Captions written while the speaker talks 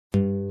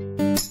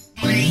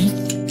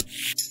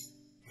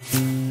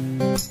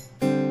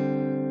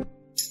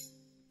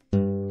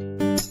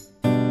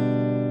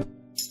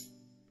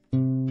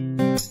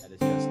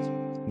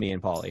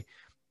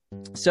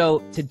So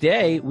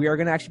today we are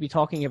going to actually be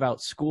talking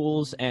about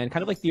schools and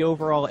kind of like the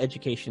overall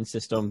education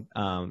system,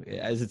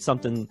 as it's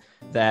something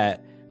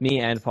that me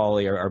and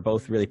Paulie are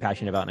both really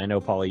passionate about. And I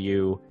know,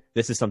 Paulie,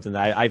 this is something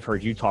that I've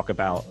heard you talk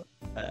about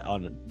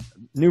on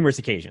numerous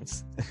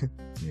occasions.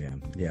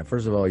 Yeah.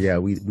 First of all,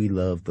 we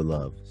love the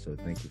love. So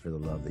thank you for the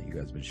love that you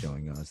guys have been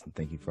showing us, and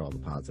thank you for all the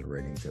positive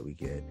ratings that we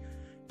get.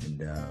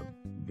 And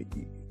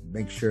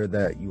make sure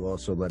that you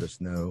also let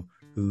us know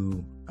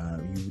who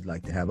you would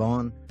like to have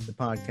on the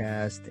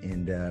podcast,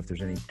 and if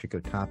there's any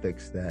particular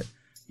topics that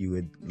you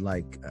would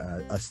like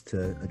us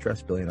to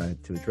address, Billy and I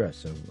to address.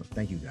 So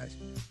thank you guys.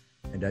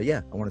 And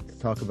I wanted to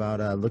talk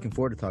about, looking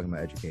forward to talking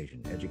about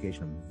education.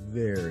 Education I'm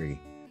very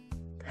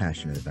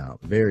passionate about.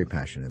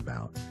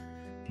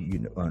 You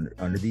know,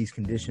 under these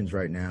conditions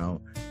right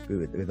now,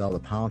 with all the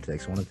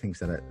politics, one of the things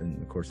that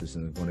and of course this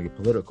isn't going to get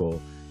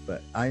political,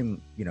 but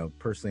I'm,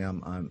 personally,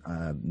 I'm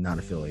not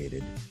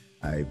affiliated.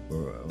 I'm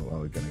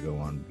always going to go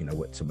on,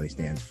 what somebody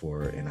stands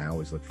for, and I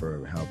always look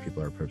for how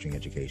people are approaching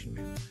education,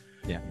 man.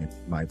 Yeah. And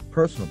my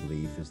personal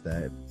belief is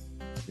that,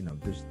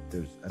 there's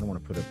I don't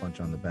want to put a bunch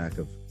on the back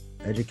of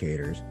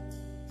educators,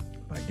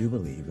 but I do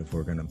believe if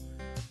we're going to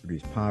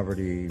reduce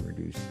poverty,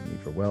 reduce the need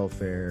for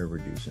welfare,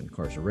 reduce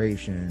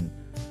incarceration,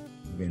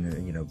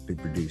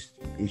 reduce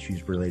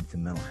issues related to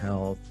mental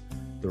health,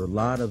 there are a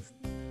lot of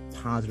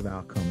positive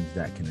outcomes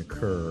that can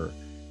occur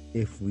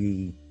if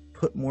we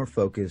put more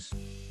focus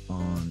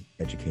on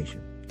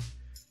education,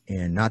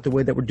 and not the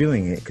way that we're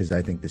doing it, because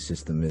I think the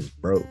system is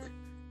broke.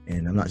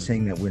 And I'm not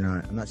saying that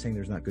I'm not saying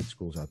there's not good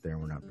schools out there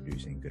and we're not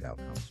producing good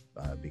outcomes,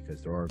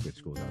 because there are good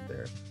schools out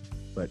there.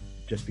 But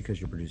just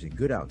because you're producing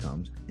good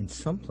outcomes in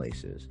some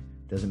places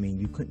doesn't mean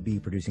you couldn't be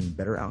producing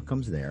better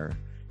outcomes there,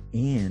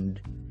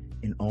 and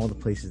in all the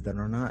places that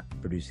are not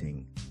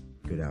producing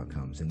good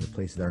outcomes. And the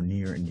places that are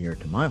near and dear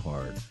to my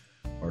heart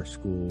are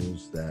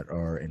schools that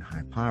are in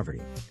high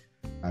poverty.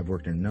 I've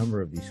worked in a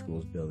number of these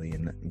schools, Billy,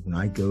 and when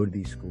I go to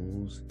these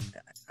schools,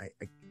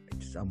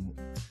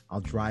 I'll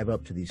drive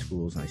up to these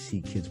schools and I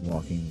see kids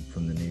walking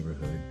from the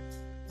neighborhood,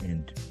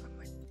 and I'm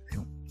like, they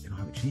don't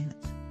have a chance.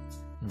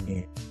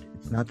 And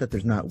it's not that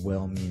there's not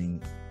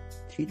well-meaning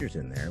teachers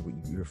in there, but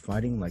you're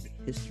fighting like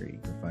history.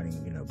 You're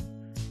fighting,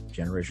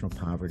 generational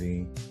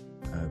poverty.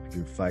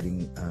 You're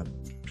fighting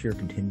pure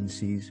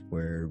contingencies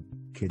where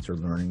kids are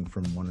learning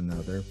from one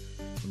another.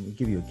 Let me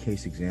give you a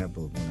case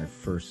example of when I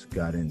first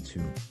got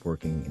into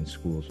working in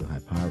schools with high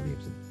poverty. It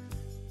was in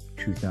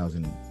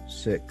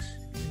 2006,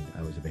 and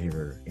I was a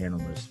behavior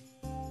analyst.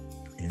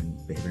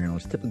 And behavior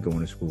analysts typically go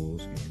into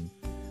schools, and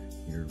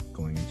you're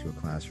going into a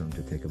classroom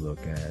to take a look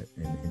at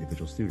an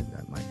individual student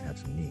that might have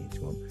some needs.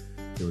 Well,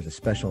 there was a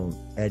special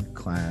ed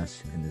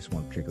class in this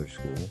one particular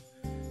school,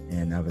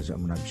 and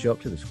when I show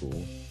up to the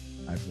school,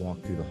 I'd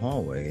walk through the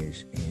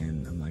hallways,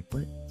 and I'm like,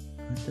 what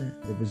the?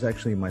 It was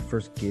actually my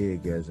first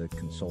gig as a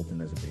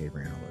consultant, as a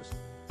behavior analyst.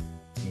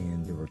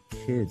 And there were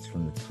kids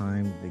from the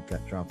time they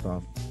got dropped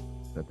off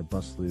at the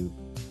bus loop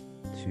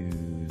to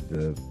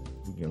the,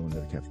 into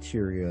the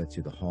cafeteria,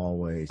 to the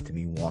hallways, to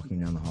me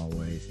walking down the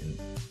hallways. And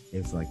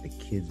it was like the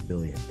kids,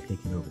 Billy, had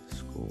taken over the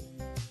school.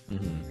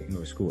 Taken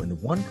over school. In the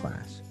one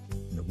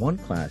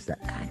class that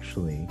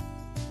actually,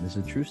 this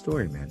is a true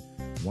story, man.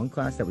 One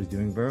class that was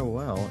doing very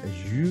well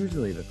is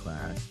usually the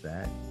class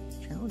that's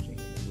challenging.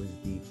 It was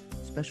the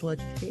special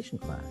education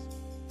class.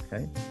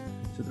 Okay,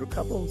 so there are a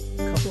couple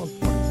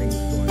important things